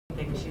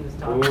Think she was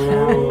talking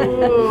about.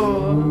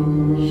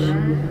 Ooh.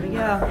 There we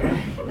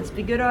go. Let's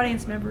be good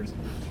audience members.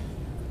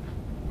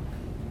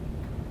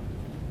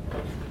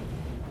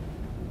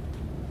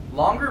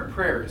 Longer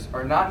prayers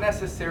are not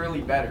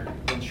necessarily better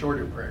than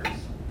shorter prayers.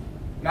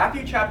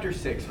 Matthew chapter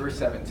 6, verse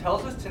 7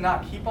 tells us to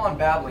not keep on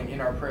babbling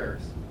in our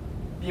prayers.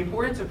 The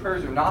importance of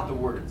prayers are not the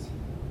words,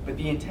 but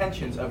the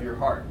intentions of your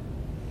heart.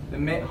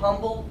 The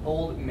humble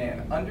old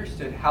man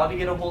understood how to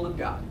get a hold of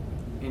God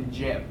in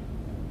Jim.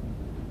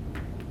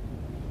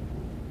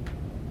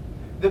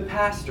 The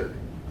pastor,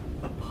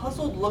 a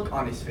puzzled look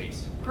on his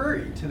face,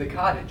 hurried to the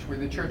cottage where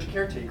the church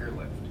caretaker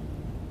lived.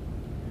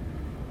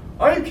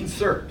 I am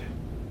concerned.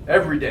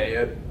 Every day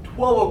at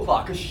 12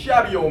 o'clock, a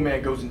shabby old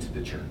man goes into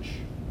the church.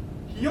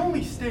 He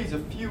only stays a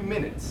few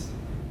minutes.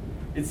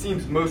 It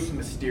seems most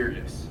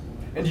mysterious.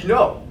 And you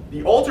know,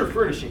 the altar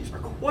furnishings are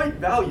quite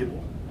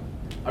valuable.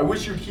 I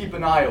wish you'd keep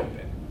an eye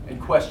open and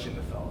question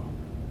the fellow.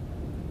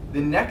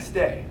 The next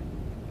day,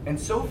 and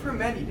so for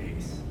many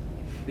days,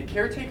 the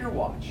caretaker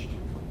watched,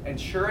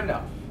 and sure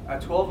enough,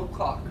 at 12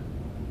 o'clock,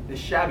 the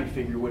shabby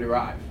figure would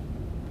arrive.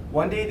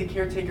 One day the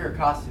caretaker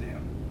accosted him.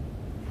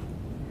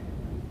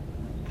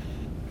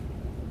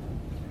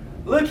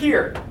 Look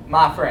here,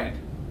 my friend.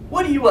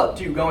 What are you up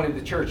to going to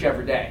the church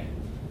every day?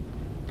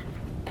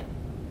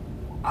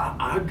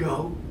 I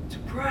go to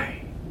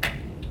pray.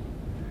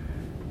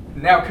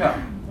 Now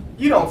come.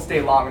 You don't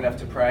stay long enough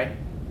to pray.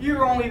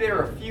 You're only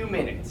there a few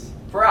minutes,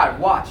 for I've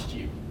watched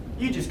you.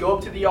 You just go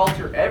up to the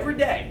altar every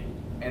day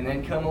and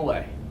then come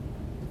away.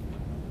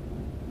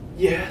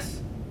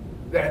 Yes,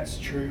 that's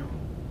true.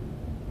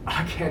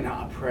 I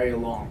cannot pray a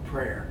long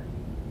prayer,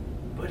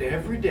 but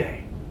every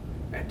day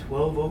at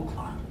 12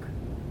 o'clock,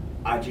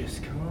 I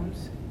just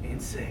comes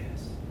and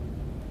says,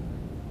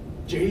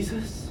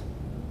 Jesus,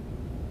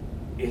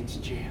 it's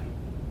Jim.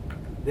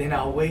 Then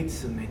I'll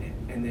wait a minute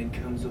and then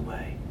comes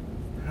away.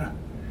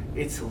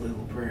 It's a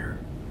little prayer,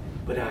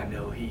 but I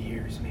know he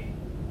hears me.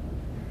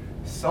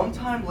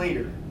 Sometime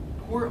later,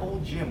 poor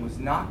old Jim was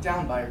knocked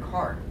down by a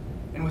car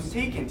and was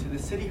taken to the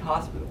city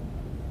hospital,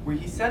 where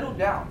he settled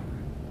down,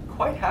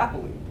 quite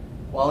happily,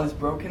 while his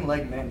broken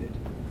leg mended.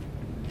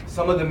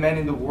 Some of the men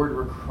in the ward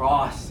were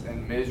cross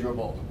and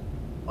miserable.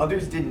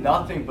 Others did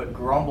nothing but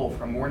grumble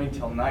from morning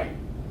till night,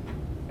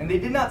 and they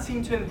did not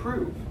seem to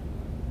improve.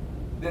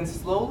 Then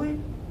slowly,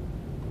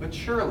 but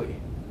surely,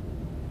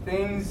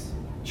 things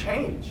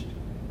changed.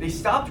 They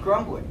stopped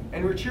grumbling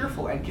and were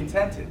cheerful and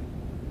contented.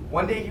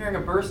 One day, hearing a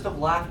burst of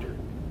laughter,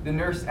 the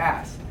nurse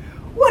asked,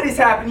 "What has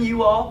happened to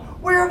you all?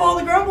 Where have all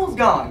the grumbles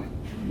gone?"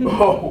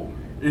 "Oh,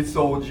 it's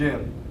old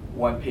Jim,"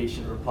 one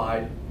patient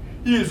replied.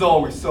 "He is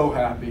always so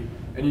happy,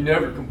 and he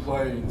never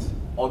complains,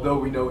 although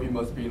we know he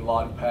must be in a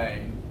lot of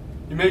pain.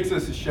 He makes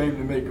us ashamed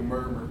to make a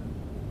murmur."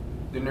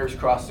 The nurse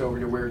crossed over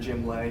to where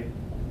Jim lay.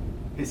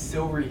 His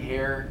silvery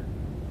hair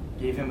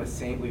gave him a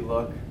saintly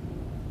look.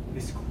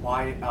 His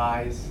quiet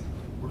eyes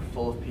were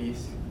full of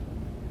peace.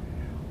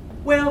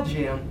 "Well,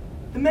 Jim,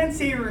 the men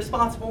say you're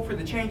responsible for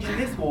the change in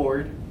this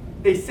ward.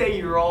 They say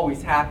you're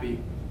always happy."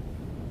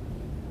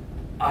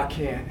 "I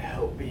can't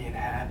help being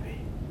happy.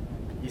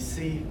 You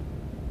see,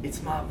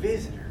 it's my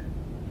visitor.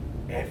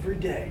 Every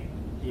day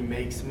he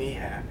makes me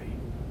happy."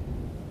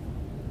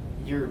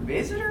 "Your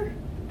visitor?"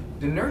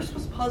 The nurse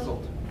was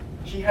puzzled.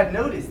 She had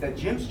noticed that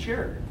Jim's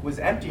chair was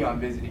empty on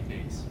visiting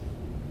days,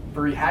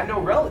 for he had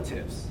no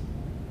relatives.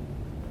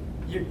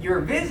 Your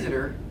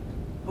visitor?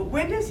 But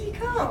when does he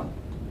come?"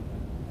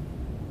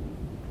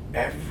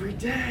 "Every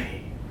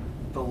day,"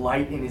 the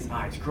light in his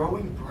eyes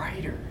growing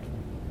brighter.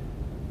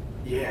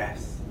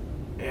 "Yes,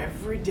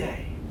 every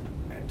day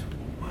at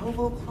 12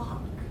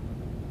 o'clock,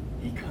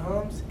 he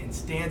comes and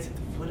stands at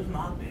the foot of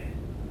my bed.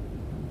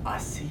 I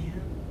see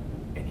him,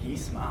 and he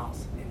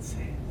smiles and says,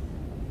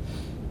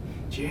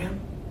 'Jim,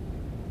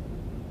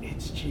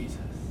 it's Jesus.'"